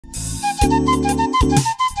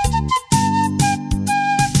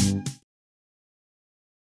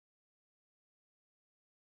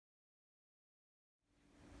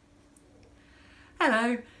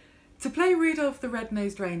Hello! To play Rudolph the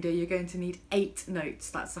Red-Nosed Reindeer, you're going to need 8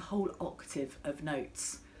 notes. That's a whole octave of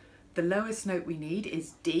notes. The lowest note we need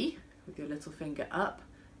is D, with your little finger up,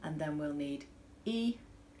 and then we'll need E,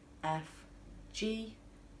 F, G,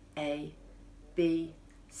 A, B,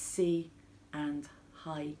 C, and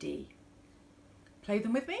high D. Play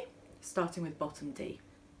them with me, starting with bottom D.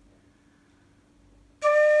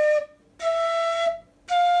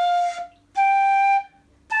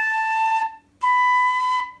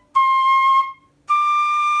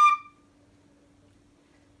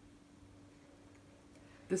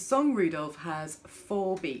 The song Rudolph has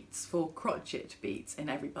 4 beats, 4 crotchet beats in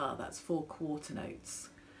every bar. That's 4 quarter notes.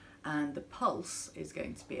 And the pulse is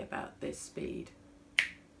going to be about this speed.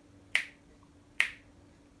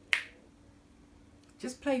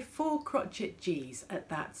 Just play 4 crotchet Gs at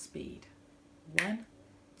that speed. 1,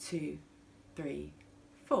 2, 3,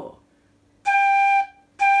 4.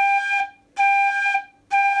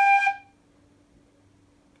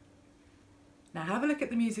 Now have a look at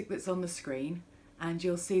the music that's on the screen, and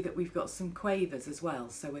you'll see that we've got some quavers as well.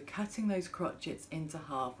 So we're cutting those crotchets into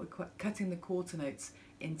half. We're cutting the quarter notes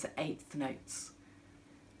into 8th notes.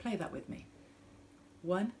 Play that with me.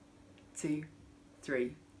 1, 2,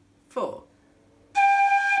 3, 4.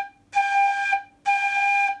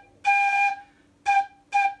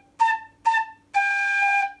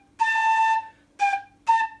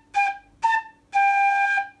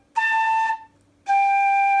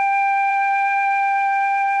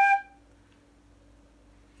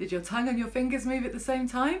 Did your tongue and your fingers move at the same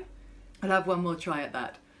time? I'll have one more try at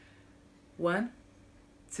that. 1,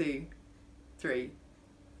 2, 3,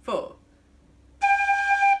 4.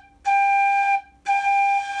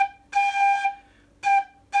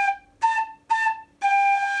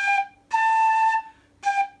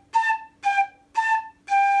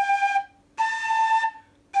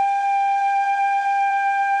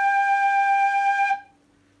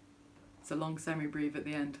 It's a long semi-breathe at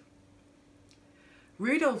the end.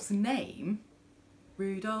 Rudolph's name,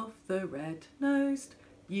 Rudolph the Red-Nosed,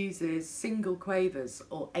 uses single quavers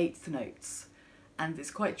or 8th notes, and it's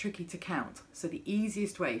quite tricky to count. So the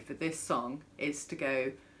easiest way for this song is to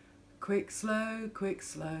go quick, slow,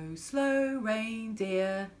 slow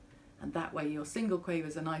reindeer, and that way your single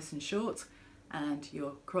quavers are nice and short and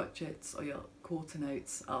your crotchets or your quarter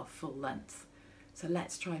notes are full length. So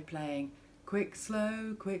let's try playing quick,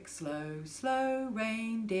 slow, slow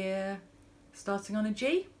reindeer. Starting on a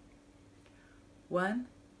G. 1,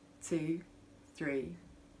 2, 3,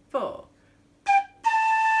 4.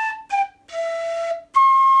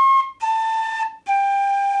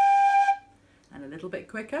 And a little bit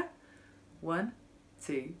quicker. 1,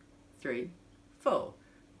 2, 3, 4.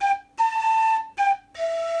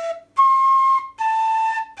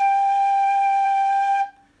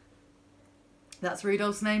 That's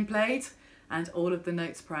Rudolph's name played and all of the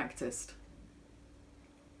notes practiced.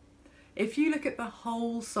 If you look at the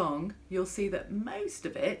whole song, you'll see that most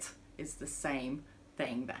of it is the same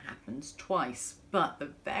thing that happens twice, but the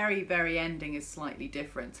very, very ending is slightly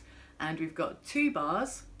different. And we've got 2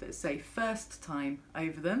 bars that say first time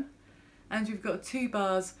over them, and we've got 2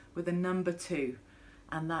 bars with a number 2,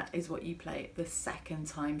 and that is what you play the second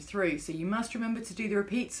time through. So you must remember to do the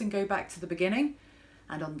repeats and go back to the beginning,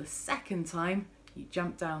 and on the second time, you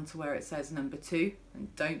jump down to where it says number 2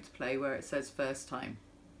 and don't play where it says first time.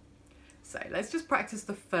 So let's just practice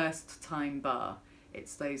the first time bar.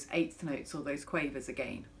 It's those 8th notes or those quavers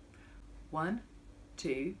again. 1,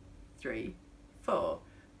 2, 3, 4.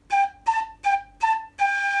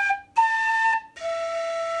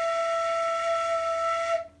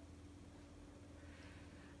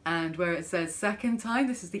 And where it says second time,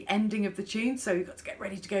 this is the ending of the tune, so we've got to get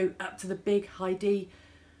ready to go up to the big high D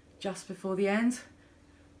just before the end.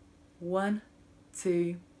 1,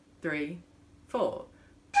 2, 3, 4.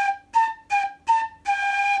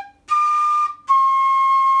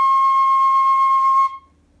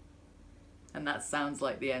 And that sounds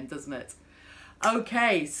like the end, doesn't it?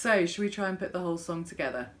 Okay, so should we try and put the whole song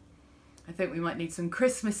together? I think we might need some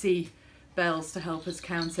Christmassy bells to help us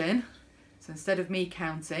count in. So instead of me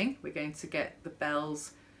counting, we're going to get the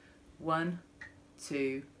bells 1,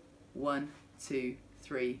 2, 1, 2,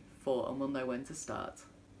 3, 4, and we'll know when to start.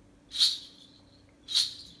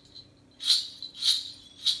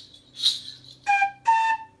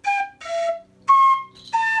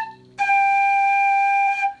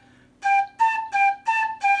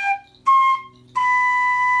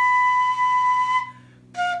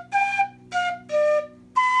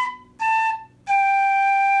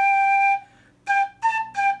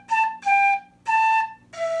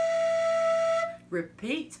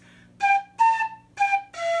 Repeat.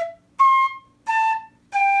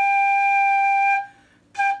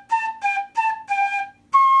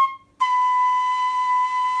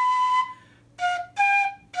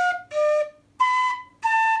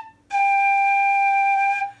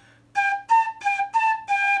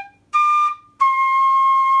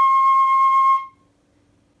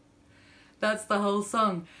 That's the whole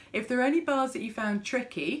song. If there are any bars that you found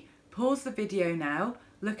tricky, pause the video now,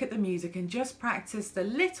 look at the music and just practice the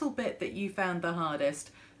little bit that you found the hardest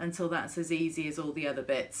until that's as easy as all the other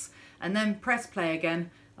bits. And then press play again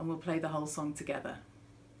and we'll play the whole song together.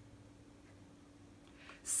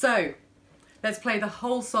 So, let's play the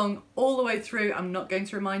whole song all the way through. I'm not going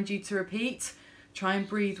to remind you to repeat. Try and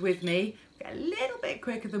breathe with me. Get a little bit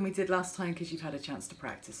quicker than we did last time because you've had a chance to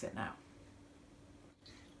practice it now.